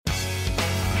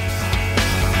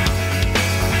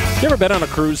You ever been on a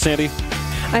cruise, Sandy?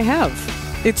 I have.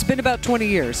 It's been about 20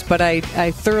 years, but I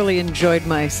thoroughly enjoyed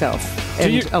myself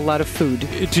and a lot of food.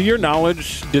 To your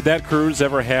knowledge, did that cruise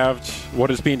ever have what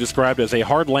is being described as a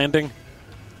hard landing?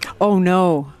 Oh,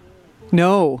 no.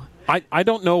 No. I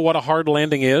don't know what a hard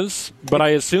landing is, but I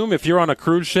assume if you're on a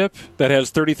cruise ship that has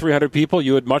 3,300 people,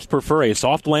 you would much prefer a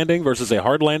soft landing versus a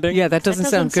hard landing. Yeah, that doesn't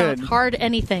sound good. Hard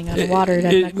anything on water.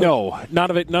 No, none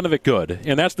of it good.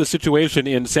 And that's the situation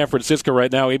in San Francisco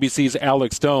right now. ABC's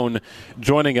Alex Stone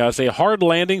joining us. A hard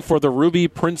landing for the Ruby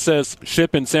Princess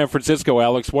ship in San Francisco.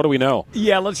 Alex, what do we know?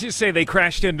 Yeah, let's just say they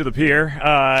crashed into the pier.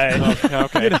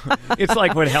 Okay. It's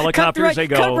like when helicopters, they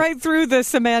go... Cut right through the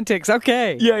semantics.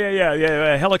 Okay.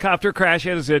 Yeah. A helicopter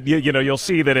crashes, you'll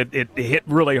see that it hit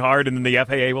really hard, and then the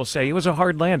FAA will say it was a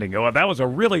hard landing. Oh, that was a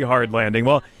really hard landing.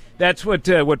 Well, that's what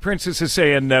Princess is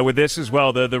saying with this as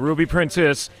well. The Ruby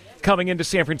Princess coming into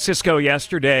San Francisco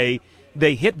yesterday,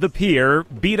 they hit the pier,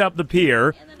 beat up the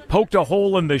pier, poked a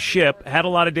hole in the ship, had a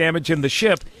lot of damage in the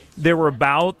ship. There were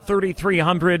about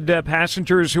 3,300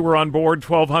 passengers who were on board,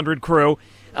 1,200 crew.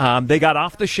 They got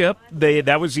off the ship.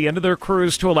 That was the end of their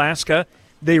cruise to Alaska.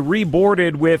 They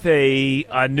reboarded with a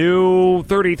new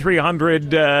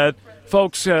 3,300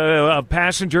 folks,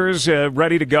 passengers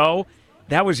ready to go.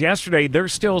 That was yesterday. They're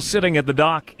still sitting at the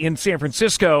dock in San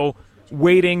Francisco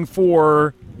waiting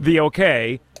for the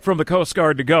okay from the Coast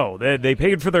Guard to go. They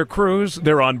paid for their cruise.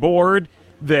 They're on board.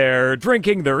 They're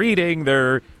drinking. They're eating.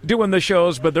 They're doing the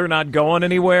shows, but they're not going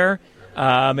anywhere.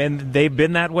 And they've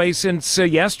been that way since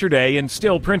yesterday. And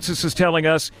still, Princess is telling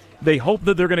us they hope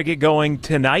that they're going to get going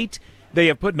tonight. They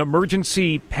have put an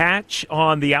emergency patch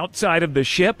on the outside of the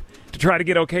ship to try to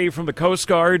get okay from the Coast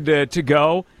Guard to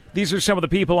go. These are some of the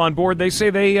people on board. They say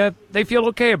they feel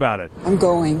okay about it. I'm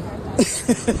going.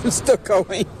 I'm still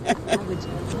going.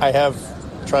 I have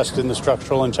trust in the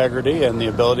structural integrity and the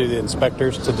ability of the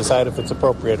inspectors to decide if it's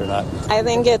appropriate or not. I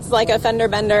think it's like a fender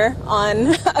bender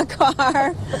on a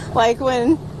car, like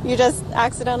when you just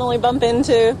accidentally bump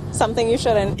into something you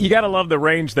shouldn't. You got to love the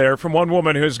range there from one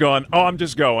woman who's gone, oh, I'm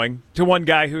just going, to one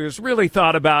guy who's really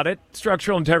thought about it,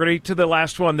 structural integrity, to the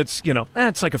last one that's,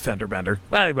 it's like a fender bender.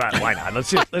 Why not?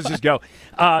 Let's just go.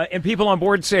 And people on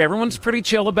board say everyone's pretty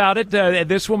chill about it.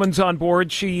 This woman's on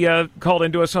board. She called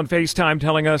into us on FaceTime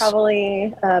telling us.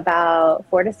 Probably about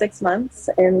 4 to 6 months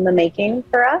in the making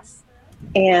for us.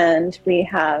 And we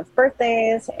have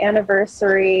birthdays,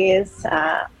 anniversaries.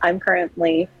 I'm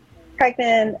currently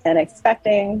pregnant and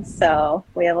expecting, so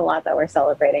we have a lot that we're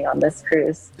celebrating on this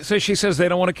cruise. So she says they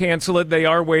don't want to cancel it. They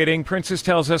are waiting. Princess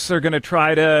tells us they're going to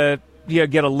try to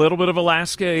get a little bit of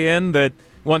Alaska in, that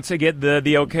once they get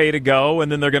the okay to go,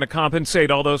 and then they're going to compensate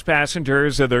all those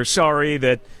passengers. They're sorry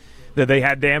that they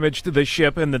had damage to the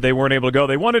ship and that they weren't able to go.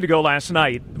 They wanted to go last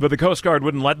night, but the Coast Guard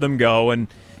wouldn't let them go, and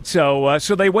so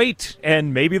they wait,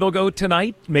 and maybe they'll go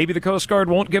tonight. Maybe the Coast Guard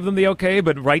won't give them the okay,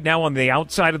 but right now on the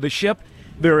outside of the ship,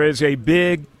 there is a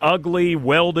big, ugly,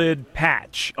 welded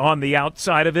patch on the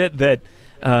outside of it that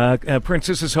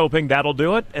Princess is hoping that'll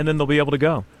do it, and then they'll be able to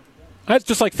go. That's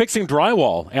just like fixing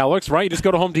drywall, Alex, right? You just go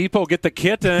to Home Depot, get the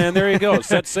kit, and there you go,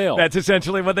 set sail. That's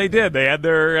essentially what they did. They had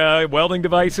their welding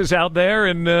devices out there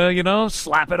and,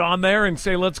 slap it on there and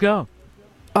say, let's go.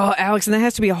 Oh, Alex, and that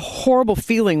has to be a horrible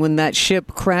feeling when that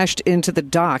ship crashed into the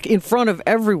dock in front of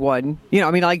everyone.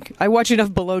 I watch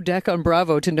enough Below Deck on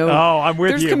Bravo to know. Oh, I'm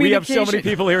with you. We have so many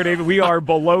people here, David. We are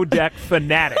Below Deck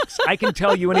fanatics. I can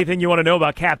tell you anything you want to know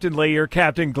about Captain Lee or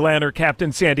Captain Glenn or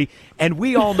Captain Sandy. And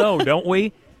we all know, don't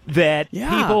we, that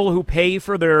people who pay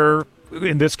for their,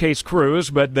 in this case, cruise,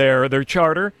 but their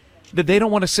charter, that they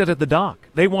don't want to sit at the dock.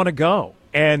 They want to go.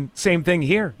 And same thing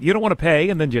here. You don't want to pay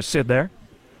and then just sit there.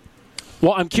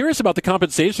 Well, I'm curious about the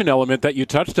compensation element that you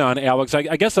touched on, Alex. I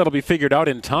guess that'll be figured out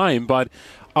in time, but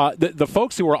the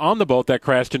folks who were on the boat that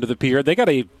crashed into the pier, they got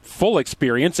a full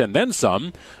experience and then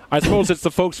some. I suppose it's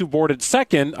the folks who boarded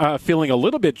second feeling a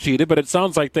little bit cheated, but it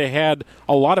sounds like they had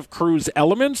a lot of cruise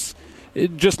elements,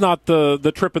 just not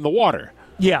the trip in the water.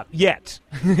 Yeah, yet.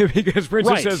 Because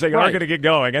Princess says they are going to get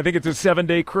going. I think it's a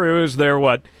 7-day cruise.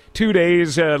 They're, 2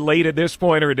 days late at this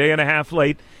point, or a day and a half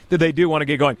late, that they do want to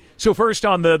get going. So first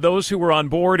on those who were on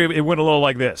board, it went a little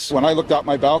like this. When I looked out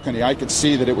my balcony, I could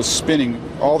see that it was spinning.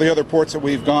 All the other ports that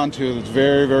we've gone to, it's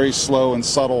very, very slow and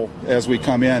subtle as we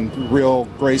come in, real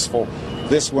graceful.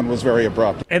 This one was very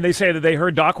abrupt. And they say that they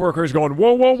heard dock workers going,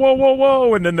 whoa, whoa, whoa, whoa,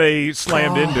 whoa, and then they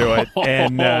slammed into it,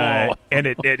 and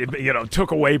it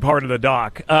took away part of the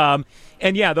dock.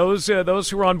 And yeah, those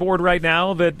who are on board right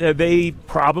now, that they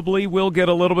probably will get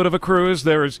a little bit of a cruise.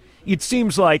 It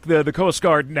seems like the Coast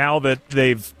Guard, now that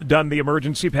they've done the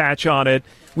emergency patch on it,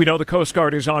 we know the Coast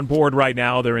Guard is on board right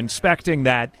now. They're inspecting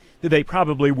that. They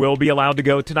probably will be allowed to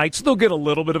go tonight, so they'll get a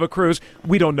little bit of a cruise.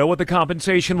 We don't know what the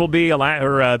compensation will be,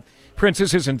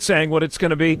 Princess isn't saying what it's going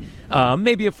to be.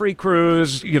 Maybe a free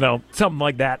cruise, something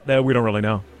like that. We don't really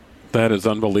know. That is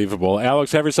unbelievable.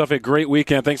 Alex, have yourself a great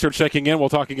weekend. Thanks for checking in. We'll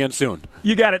talk again soon.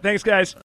 You got it. Thanks, guys.